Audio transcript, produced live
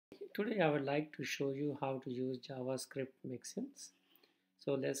Today I would like to show you how to use JavaScript Mixins.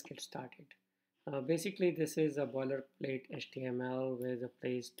 So let's get started. Basically, this is a boilerplate HTML with a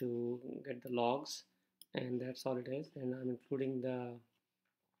place to get the logs, and that's all it is. And I'm including the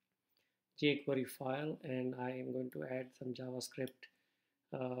jQuery file, and I am going to add some JavaScript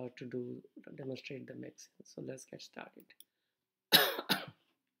to demonstrate the mixin. So let's get started.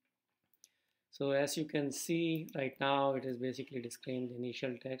 So as you can see right now, it is basically displaying the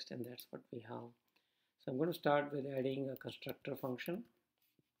initial text, and that's what we have. So I'm going to start with adding a constructor function,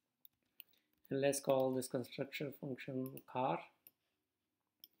 and let's call this constructor function car.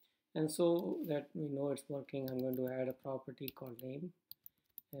 And so that we know it's working, I'm going to add a property called name,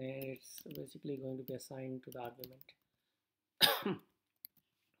 and it's basically going to be assigned to the argument.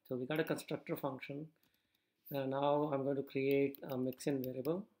 So we got a constructor function. Now I'm going to create a mixin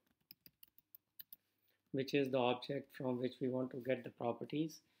variable, which is the object from which we want to get the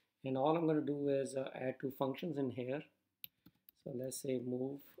properties. And all I'm going to do is add two functions in here. So let's say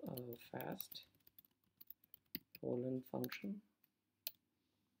move fast function.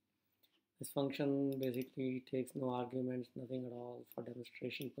 This function basically takes no arguments, nothing at all, for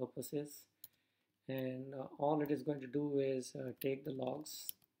demonstration purposes. And all it is going to do is take the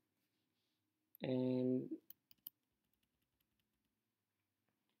logs and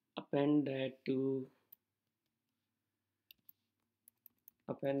append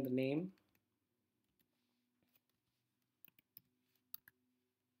the name,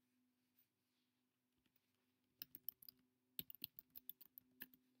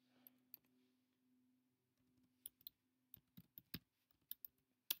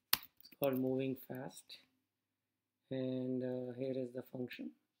 it's called moving fast, and here is the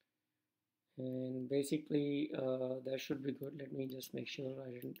function. And basically that should be good. Let me just make sure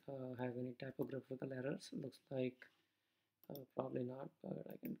I didn't have any typographical errors. Looks like probably not, but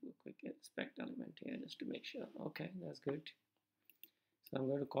I can do a quick inspect element here just to make sure. Okay, that's good. So I'm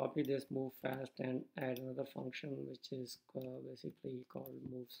going to copy this move fast and add another function which is basically called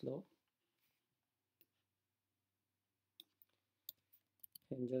move slow.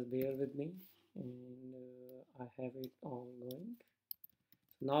 And just bear with me, and I have it ongoing.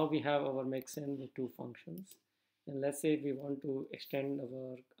 So now we have our mixin with two functions, and let's say we want to extend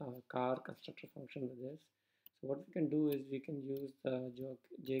our car constructor function with this. So what we can do is we can use the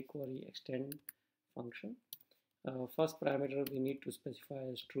jQuery extend function. First parameter we need to specify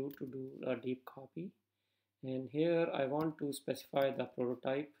as true to do a deep copy, and here I want to specify the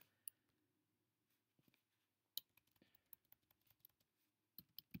prototype.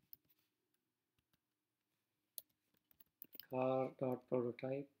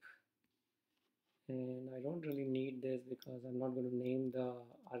 Car.prototype, and I don't really need this because I'm not going to name the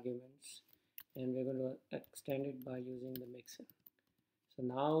arguments, and we're going to extend it by using the mixin. So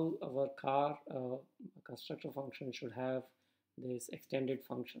now our car constructor function should have these extended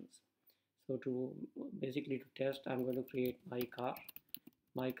functions. So to basically to test, I'm going to create my car.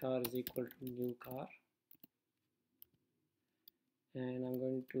 My car is equal to new car, and I'm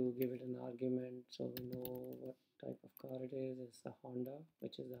going to give it an argument so we know what type of car it is. It's a Honda,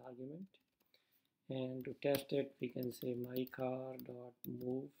 which is the argument. And to test it, we can say my car dot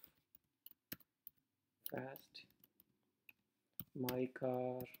move fast, my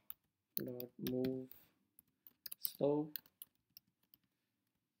car dot move slow,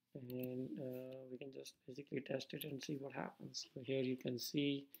 and we can just basically test it and see what happens. So here you can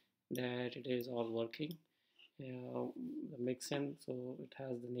see that it is all working. The mixin, so it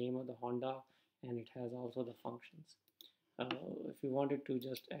has the name of the Honda, and it has also the functions. If you wanted to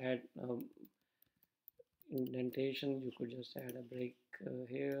just add indentation, you could just add a break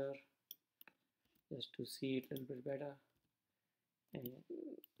here just to see it a little bit better, and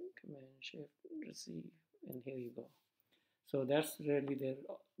command shift receive, and here you go. So that's really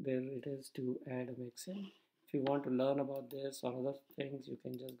there it is to add a mixin. If you want to learn about this or other things, you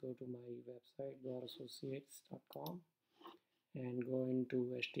can just go to my website gaurassociates.com and go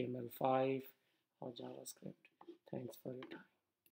into HTML5 or JavaScript. Thanks for your time.